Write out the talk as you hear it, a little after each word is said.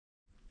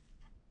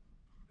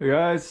Hey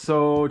guys,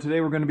 so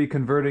today we're going to be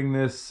converting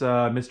this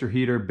Mr.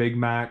 Heater Big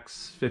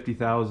Maxx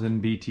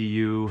 50,000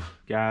 BTU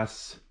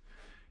gas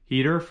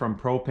heater from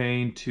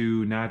propane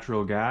to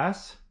natural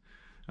gas.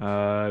 It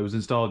was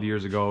installed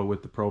years ago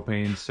with the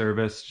propane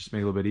service, just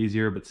make it a little bit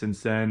easier, but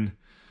since then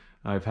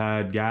I've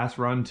had gas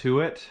run to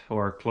it,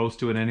 or close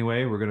to it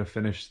anyway. We're going to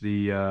finish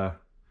the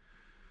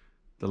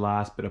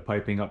last bit of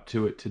piping up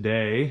to it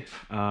today,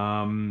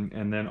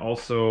 and then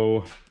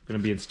also going to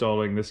be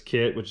installing this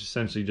kit, which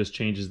essentially just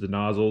changes the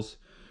nozzles.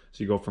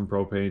 So you go from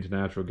propane to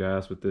natural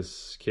gas with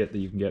this kit that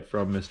you can get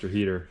from Mr.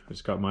 Heater. I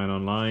just got mine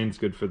online. It's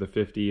good for the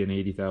 50 and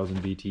 80,000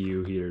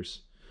 BTU heaters.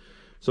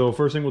 So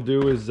first thing we'll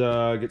do is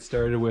get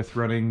started with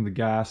running the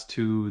gas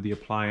to the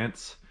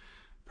appliance,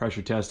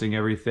 pressure testing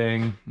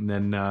everything, and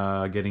then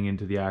getting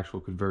into the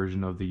actual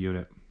conversion of the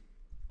unit.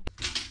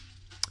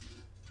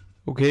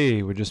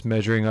 Okay, we're just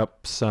measuring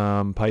up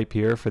some pipe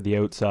here for the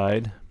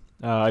outside.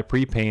 I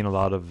pre-paint a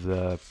lot of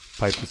the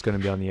pipe that's going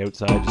to be on the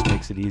outside, just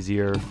makes it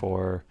easier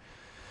for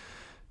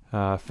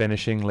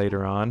finishing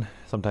later on.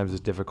 Sometimes it's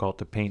difficult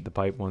to paint the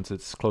pipe once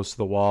it's close to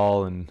the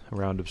wall and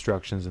around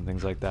obstructions and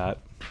things like that.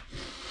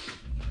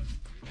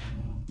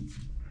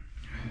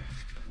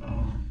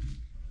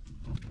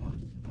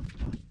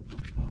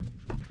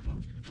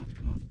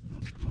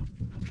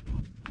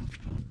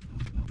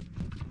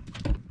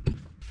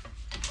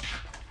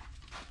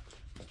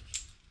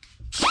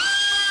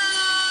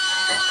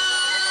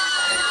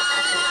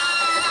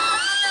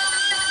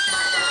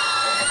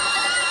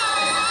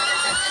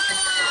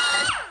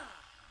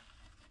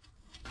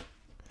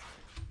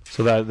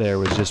 So that there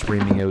was just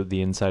reaming out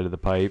the inside of the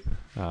pipe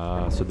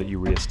so that you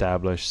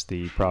reestablish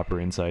the proper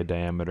inside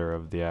diameter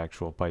of the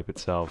actual pipe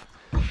itself.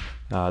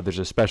 There's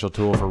a special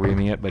tool for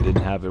reaming it, but I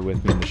didn't have it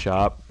with me in the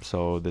shop,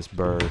 so this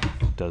burr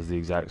does the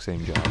exact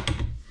same job.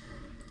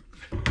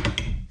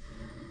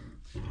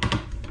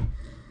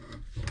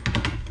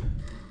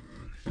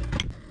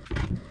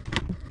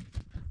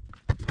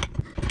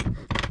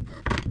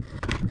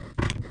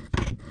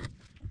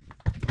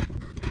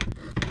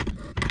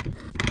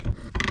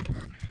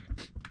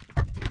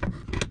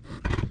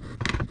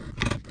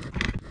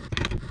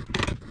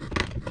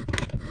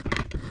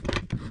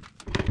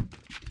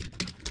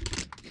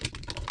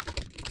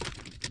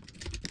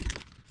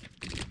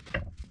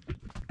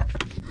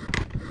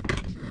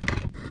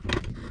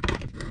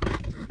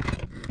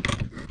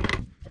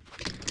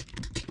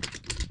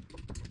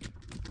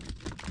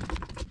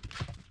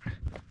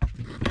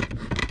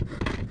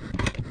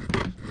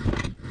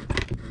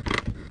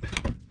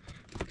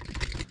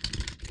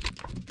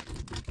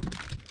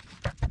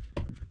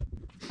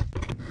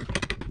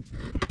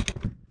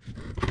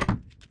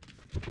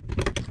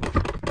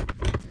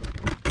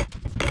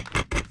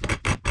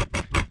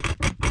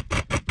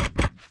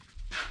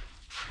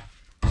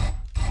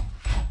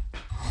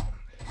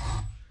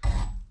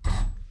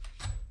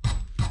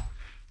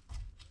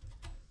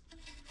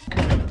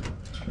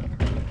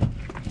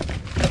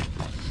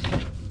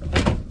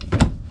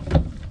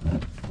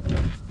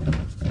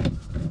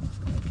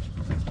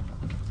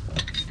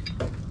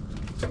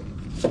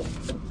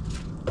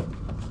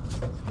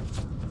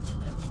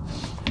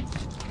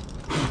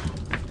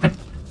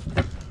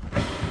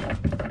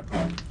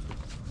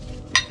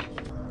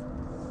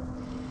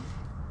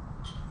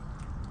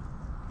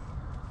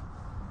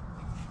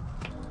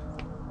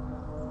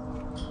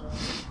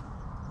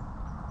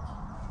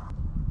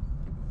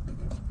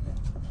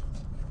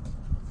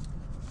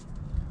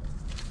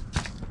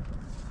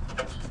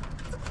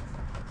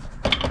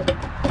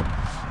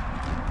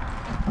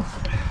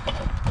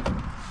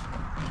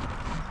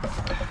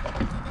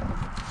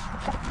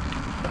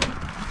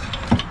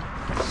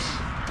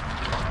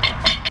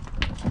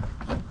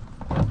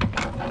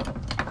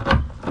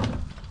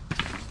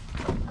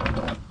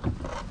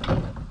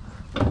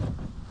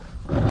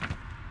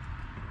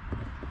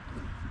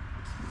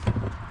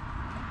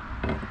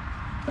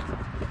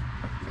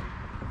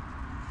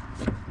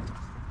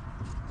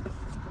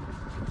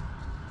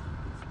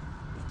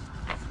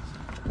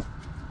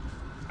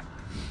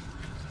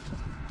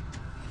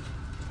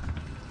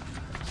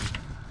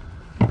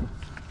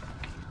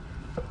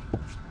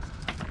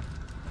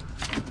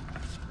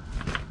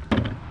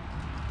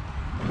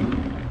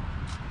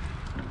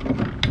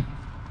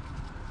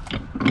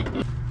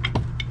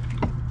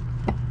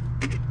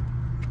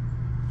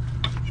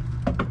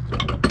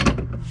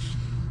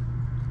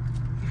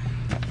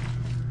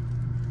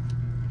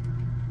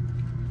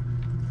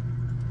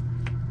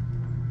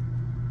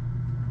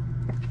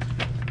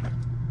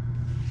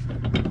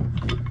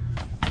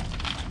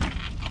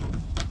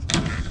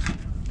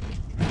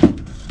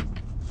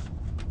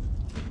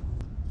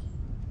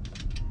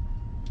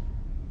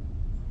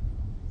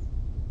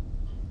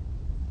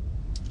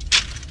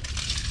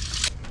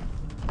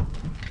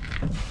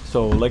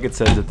 So like it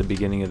says at the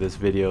beginning of this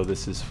video,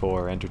 this is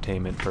for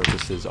entertainment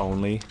purposes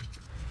only.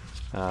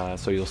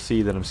 So you'll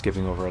see that I'm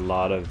skipping over a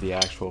lot of the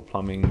actual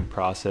plumbing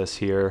process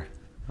here.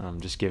 I'm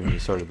just giving you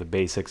sort of the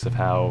basics of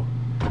how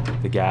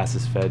the gas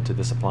is fed to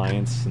this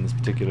appliance in this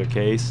particular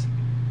case.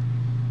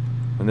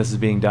 When this is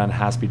being done, it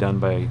has to be done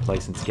by a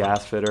licensed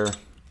gas fitter.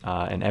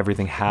 and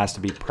everything has to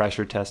be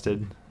pressure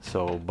tested,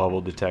 so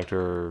bubble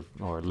detector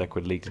or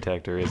liquid leak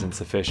detector isn't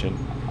sufficient.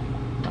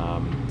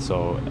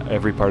 So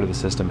every part of the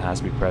system has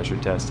to be pressure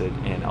tested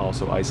and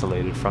also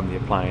isolated from the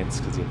appliance,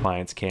 because the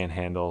appliance can't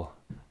handle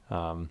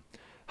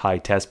high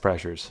test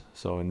pressures.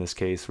 So in this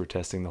case, we're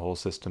testing the whole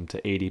system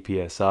to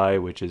 80 psi,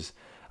 which is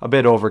a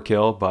bit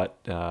overkill, but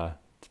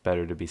it's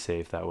better to be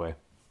safe that way.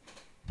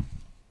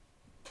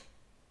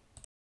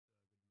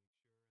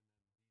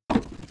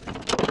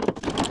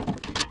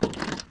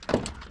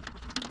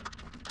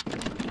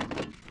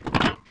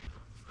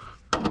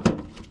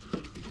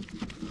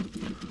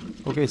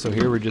 Okay, so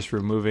here we're just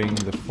removing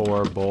the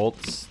 4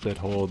 bolts that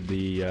hold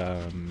the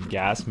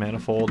gas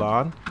manifold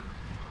on.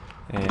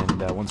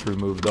 And once we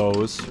remove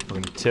those, we're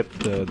going to tip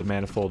the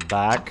manifold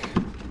back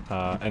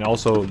and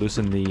also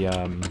loosen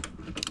the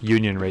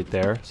union right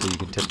there, so you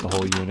can tip the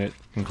whole unit,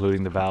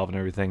 including the valve and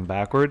everything,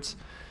 backwards.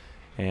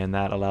 And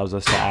that allows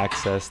us to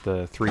access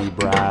the 3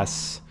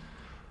 brass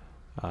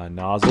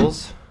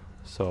nozzles.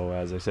 So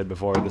as I said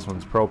before, this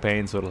one's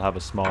propane, so it'll have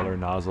a smaller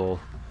nozzle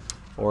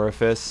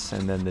orifice,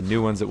 and then the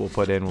new ones that we'll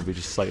put in will be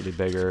just slightly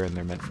bigger, and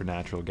they're meant for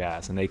natural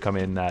gas, and they come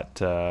in that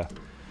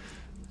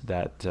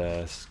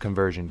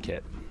conversion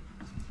kit.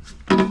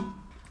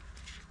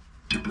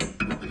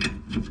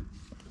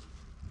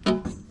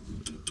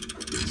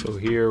 So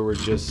here we're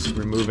just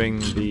removing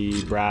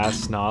the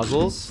brass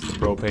nozzles, the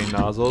propane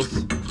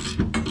nozzles,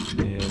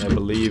 and I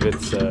believe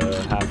it's a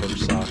 1/2-inch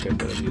socket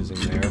that I'm using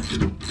there.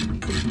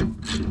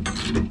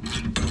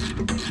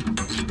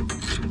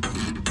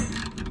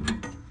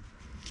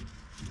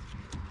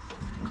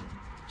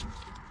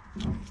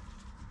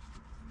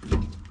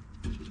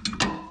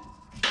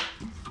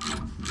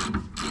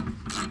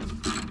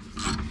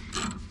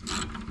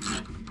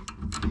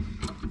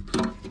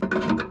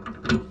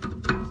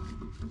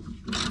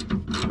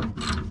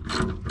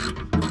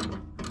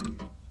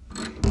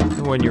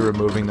 When you're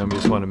removing them, you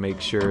just want to make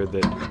sure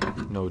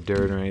that no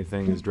dirt or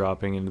anything is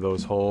dropping into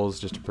those holes,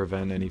 just to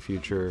prevent any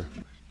future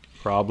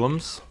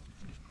problems.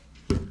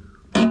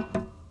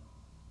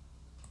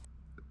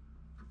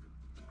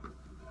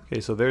 Okay,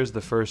 so there's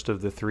the first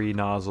of the 3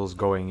 nozzles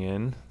going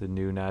in, the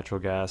new natural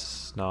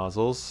gas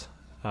nozzles.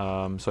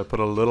 So I put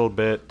a little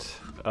bit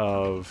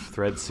of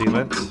thread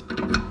sealant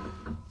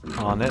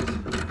on it.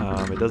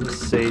 It doesn't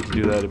say to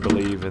do that, I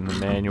believe, in the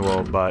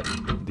manual, but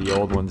the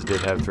old ones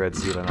did have thread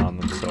sealant on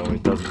them, so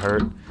it doesn't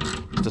hurt.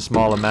 Just a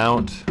small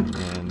amount,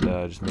 and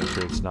just make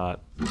sure it's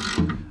not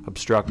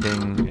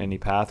obstructing any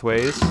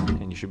pathways,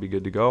 and you should be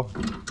good to go.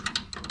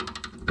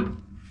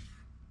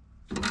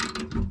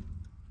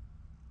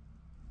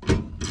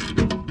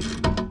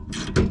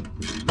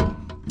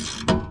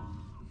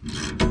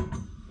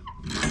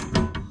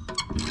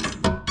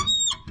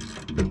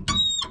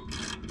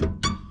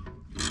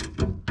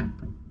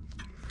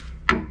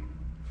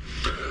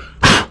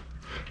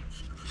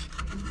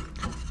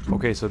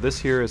 Okay, so this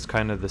here is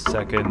kind of the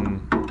second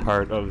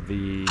part of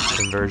the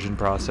conversion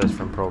process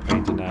from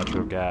propane to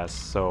natural gas.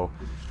 So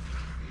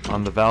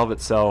on the valve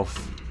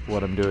itself,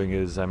 what I'm doing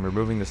is I'm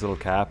removing this little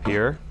cap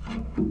here,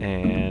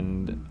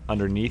 and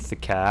underneath the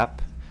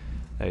cap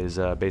is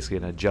basically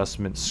an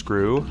adjustment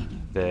screw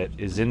that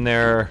is in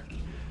there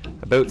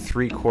about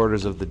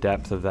 3/4 of the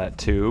depth of that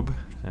tube,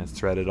 and it's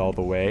threaded all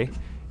the way,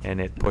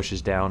 and it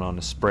pushes down on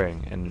a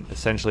spring, and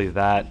essentially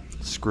that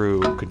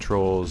screw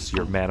controls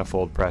your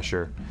manifold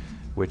pressure,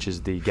 which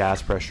is the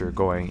gas pressure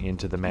going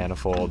into the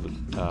manifold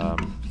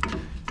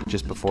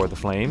just before the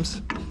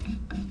flames.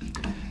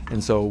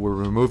 And so we're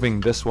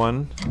removing this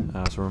one,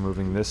 so we're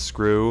removing this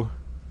screw,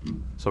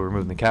 so we're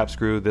removing the cap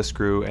screw, this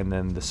screw, and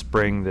then the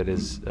spring that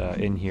is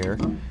in here,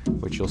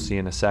 which you'll see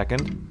in a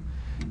second.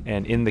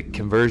 And in the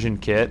conversion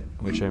kit,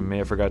 which I may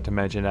have forgot to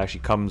mention,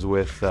 actually comes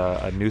with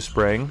a new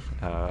spring,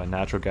 a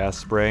natural gas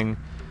spring,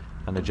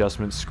 an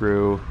adjustment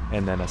screw,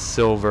 and then a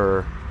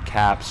silver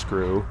cap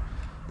screw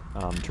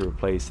to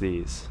replace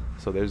these.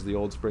 So there's the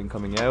old spring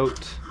coming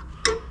out,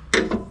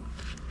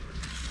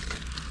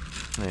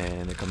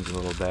 and it comes in a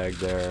little bag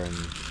there, and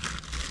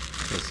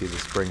you'll see the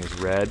spring is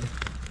red.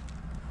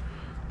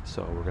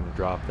 So we're going to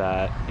drop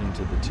that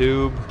into the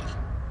tube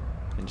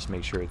and just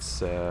make sure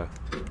it's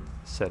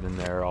set in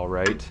there all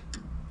right,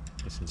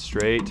 nice and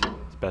straight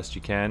as best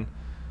you can.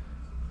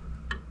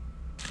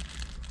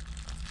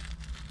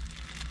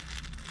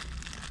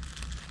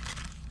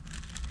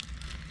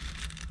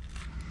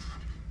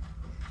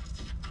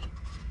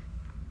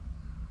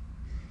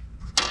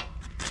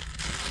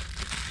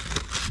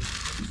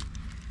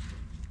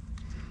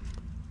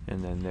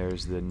 And then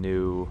there's the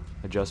new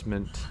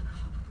adjustment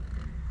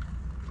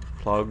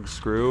plug,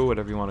 screw,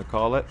 whatever you want to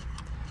call it.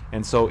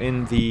 And so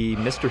in the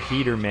Mr.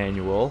 Heater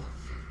manual,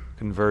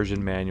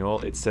 conversion manual,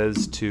 it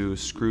says to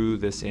screw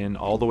this in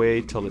all the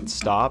way till it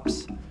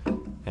stops,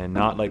 and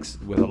not like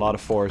with a lot of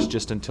force,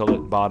 just until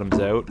it bottoms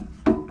out,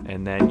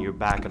 and then you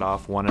back it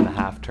off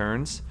 1.5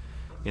 turns.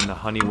 In the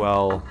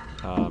Honeywell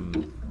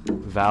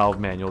valve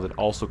manual that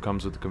also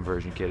comes with the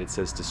conversion kit, it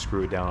says to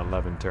screw it down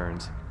 11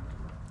 turns.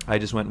 I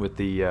just went with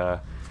the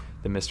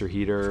Mr.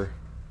 Heater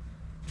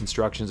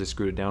instructions, I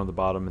screwed it down to the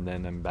bottom, and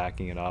then I'm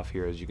backing it off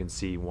here, as you can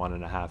see,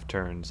 1.5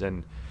 turns.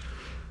 And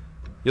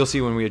you'll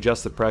see when we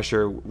adjust the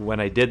pressure, when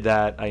I did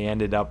that, I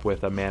ended up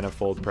with a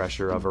manifold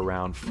pressure of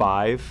around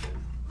 5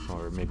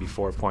 or maybe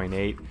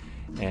 4.8,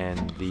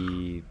 and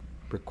the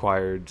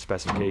required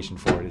specification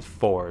for it is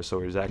 4, so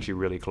it was actually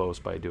really close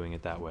by doing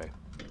it that way.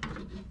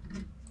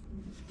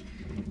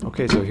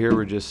 Okay, so here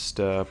we're just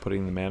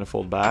putting the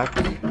manifold back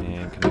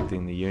and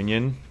connecting the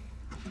union,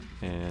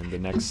 and the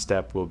next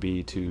step will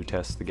be to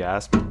test the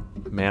gas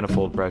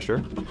manifold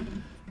pressure.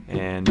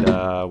 And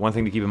one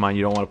thing to keep in mind,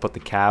 you don't want to put the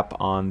cap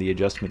on the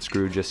adjustment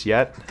screw just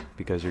yet,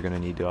 because you're going to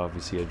need to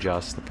obviously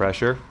adjust the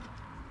pressure.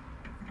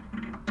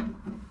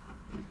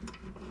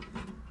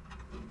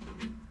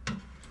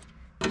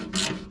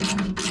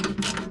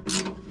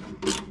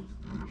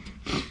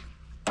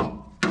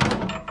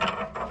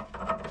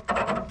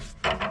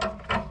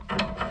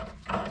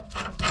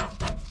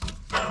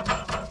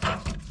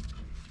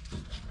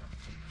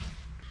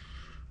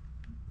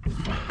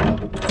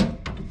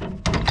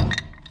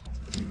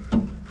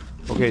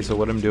 Okay, so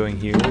what I'm doing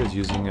here is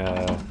using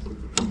a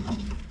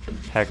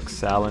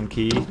hex Allen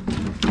key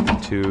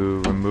to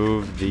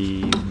remove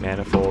the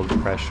manifold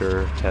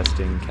pressure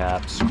testing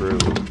cap screw.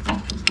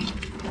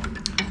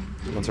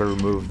 Once I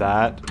remove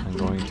that, I'm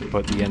going to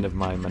put the end of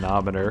my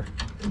manometer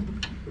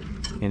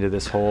into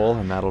this hole,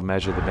 and that'll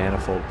measure the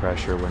manifold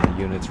pressure when the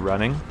unit's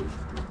running.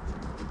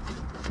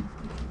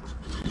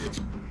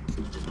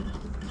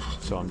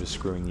 So I'm just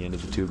screwing the end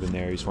of the tube in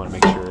there. You just want to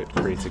make sure it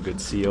creates a good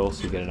seal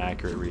so you get an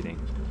accurate reading.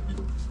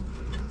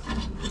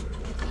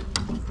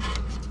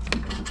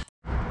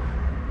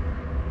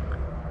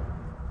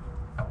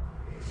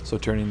 So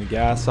turning the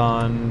gas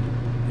on,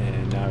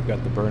 and now I've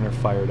got the burner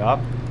fired up,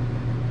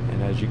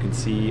 and as you can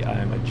see,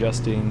 I'm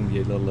adjusting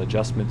the little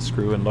adjustment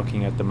screw and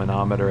looking at the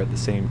manometer at the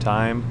same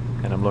time,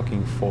 and I'm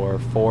looking for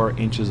 4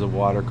 inches of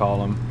water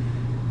column,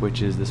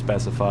 which is the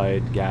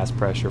specified gas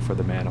pressure for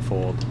the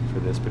manifold for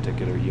this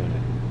particular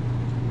unit.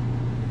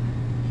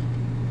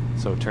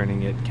 So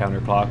turning it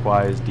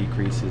counterclockwise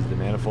decreases the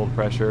manifold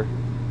pressure.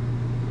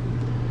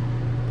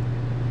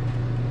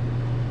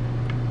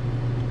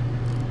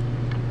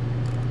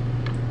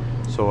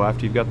 So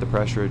after you've got the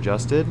pressure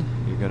adjusted,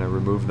 you're going to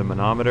remove the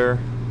manometer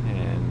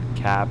and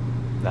cap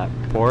that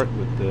port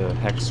with the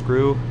hex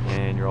screw,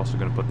 and you're also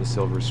going to put the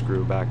silver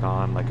screw back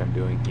on, like I'm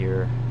doing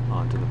here,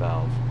 onto the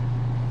valve.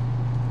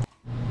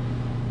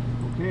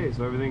 Okay,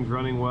 so everything's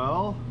running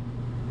well.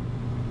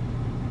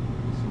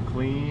 Some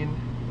clean.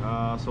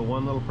 So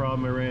one little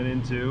problem I ran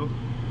into,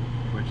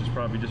 which is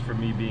probably just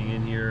from me being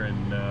in here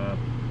and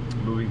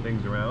moving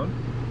things around,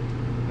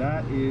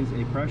 that is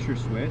a pressure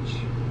switch,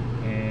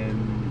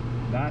 and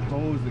that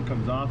hose that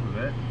comes off of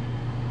it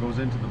goes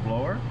into the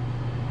blower.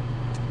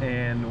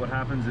 And what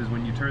happens is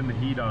when you turn the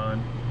heat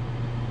on,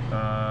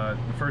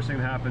 the first thing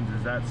that happens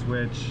is that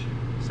switch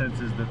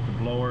senses that the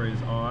blower is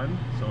on,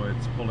 so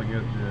it's pulling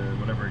out the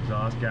whatever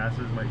exhaust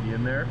gases might be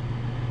in there.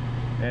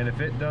 And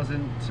if it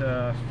doesn't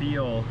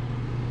feel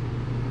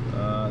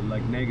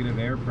like negative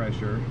air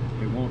pressure,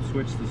 it won't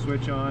switch the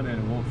switch on,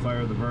 and it won't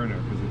fire the burner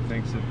because it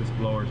thinks that this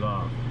blower's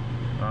off.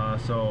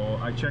 So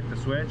I checked the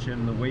switch,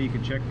 and the way you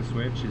can check the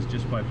switch is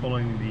just by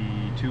pulling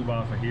the tube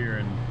off of here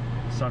and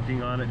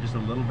sucking on it just a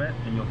little bit,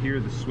 and you'll hear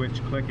the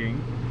switch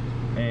clicking.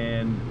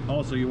 And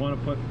also you want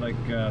to put like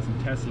some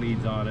test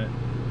leads on it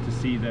to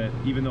see that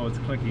even though it's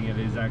clicking, it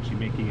is actually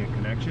making a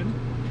connection.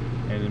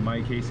 And in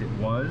my case it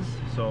was.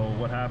 So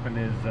what happened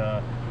is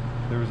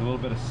there was a little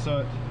bit of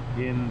soot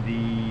in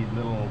the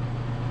little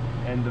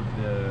end of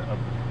the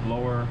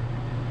blower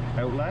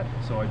outlet,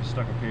 so I just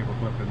stuck a paper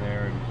clip in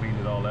there and cleaned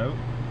it all out,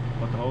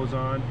 put the hose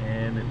on,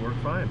 and it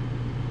worked fine.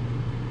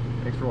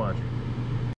 Thanks for watching.